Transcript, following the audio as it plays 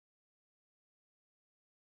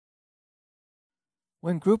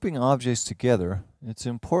When grouping objects together, it's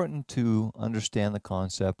important to understand the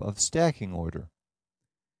concept of stacking order.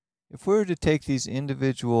 If we were to take these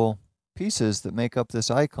individual pieces that make up this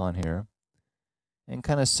icon here and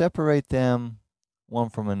kind of separate them one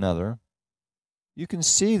from another, you can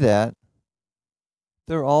see that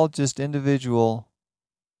they're all just individual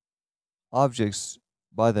objects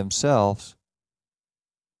by themselves,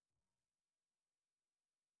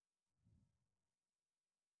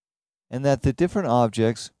 and that the different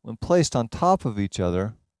objects, when placed on top of each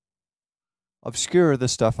other, obscure the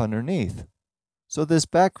stuff underneath. So this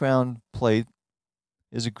background plate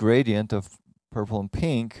is a gradient of purple and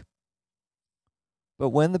pink, but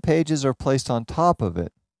when the pages are placed on top of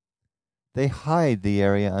it, they hide the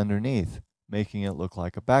area underneath, making it look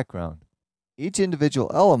like a background. Each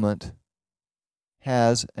individual element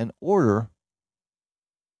has an order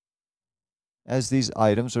as these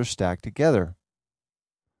items are stacked together,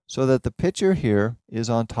 so that the picture here is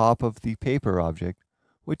on top of the paper object,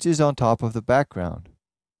 which is on top of the background.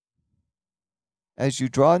 As you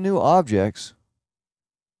draw new objects,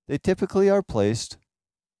 they typically are placed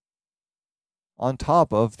on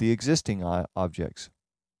top of the existing objects.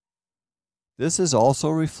 This is also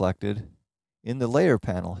reflected in the layer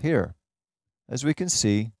panel here. As we can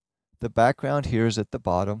see, the background here is at the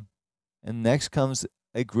bottom, and next comes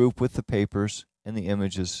a group with the papers and the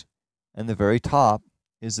images, and the very top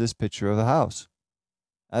is this picture of the house.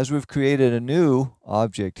 As we've created a new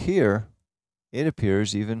object here, it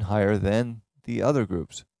appears even higher than the other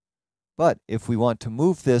groups. But if we want to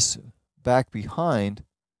move this back behind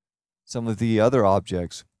some of the other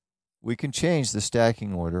objects, we can change the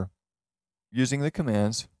stacking order using the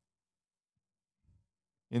commands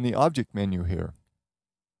in the object menu here.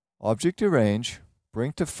 Object arrange,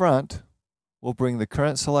 bring to front will bring the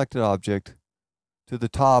current selected object to the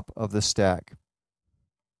top of the stack.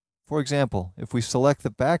 For example, if we select the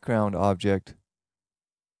background object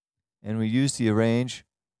and we use the arrange,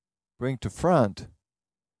 bring to front,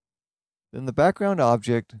 then the background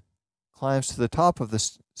object climbs to the top of the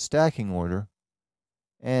stacking order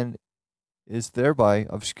and is thereby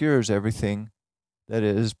obscures everything that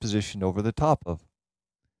it is positioned over the top of.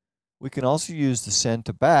 We can also use the send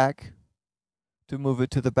to back to move it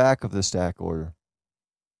to the back of the stack order.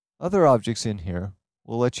 Other objects in here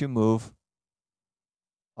will let you move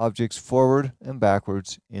objects forward and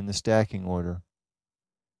backwards in the stacking order.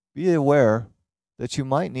 Be aware that you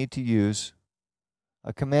might need to use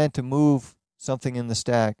a command to move something in the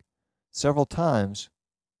stack several times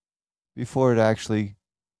before it actually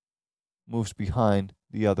moves behind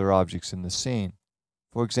the other objects in the scene.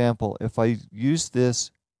 For example, if I use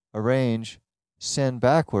this arrange send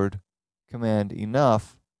backward command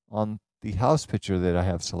enough on the house picture that I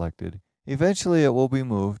have selected, eventually it will be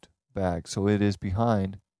moved back so it is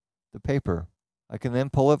behind the paper. I can then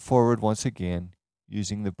pull it forward once again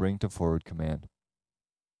using the bring to forward command.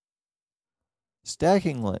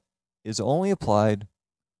 Stacking is only applied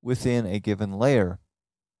within a given layer,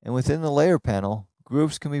 and within the layer panel,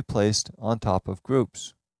 groups can be placed on top of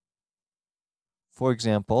groups. For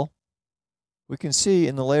example, we can see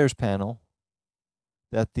in the layers panel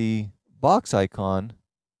that the box icon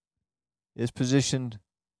is positioned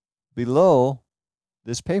below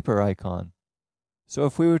this paper icon. So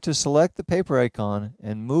if we were to select the paper icon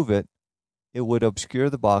and move it, it would obscure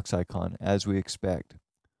the box icon as we expect.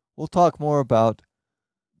 We'll talk more about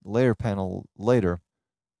the layer panel later,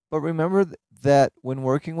 but remember that when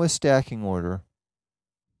working with stacking order,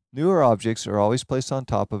 newer objects are always placed on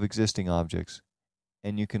top of existing objects,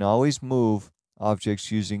 and you can always move objects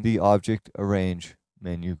using the object arrange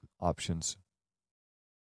menu options.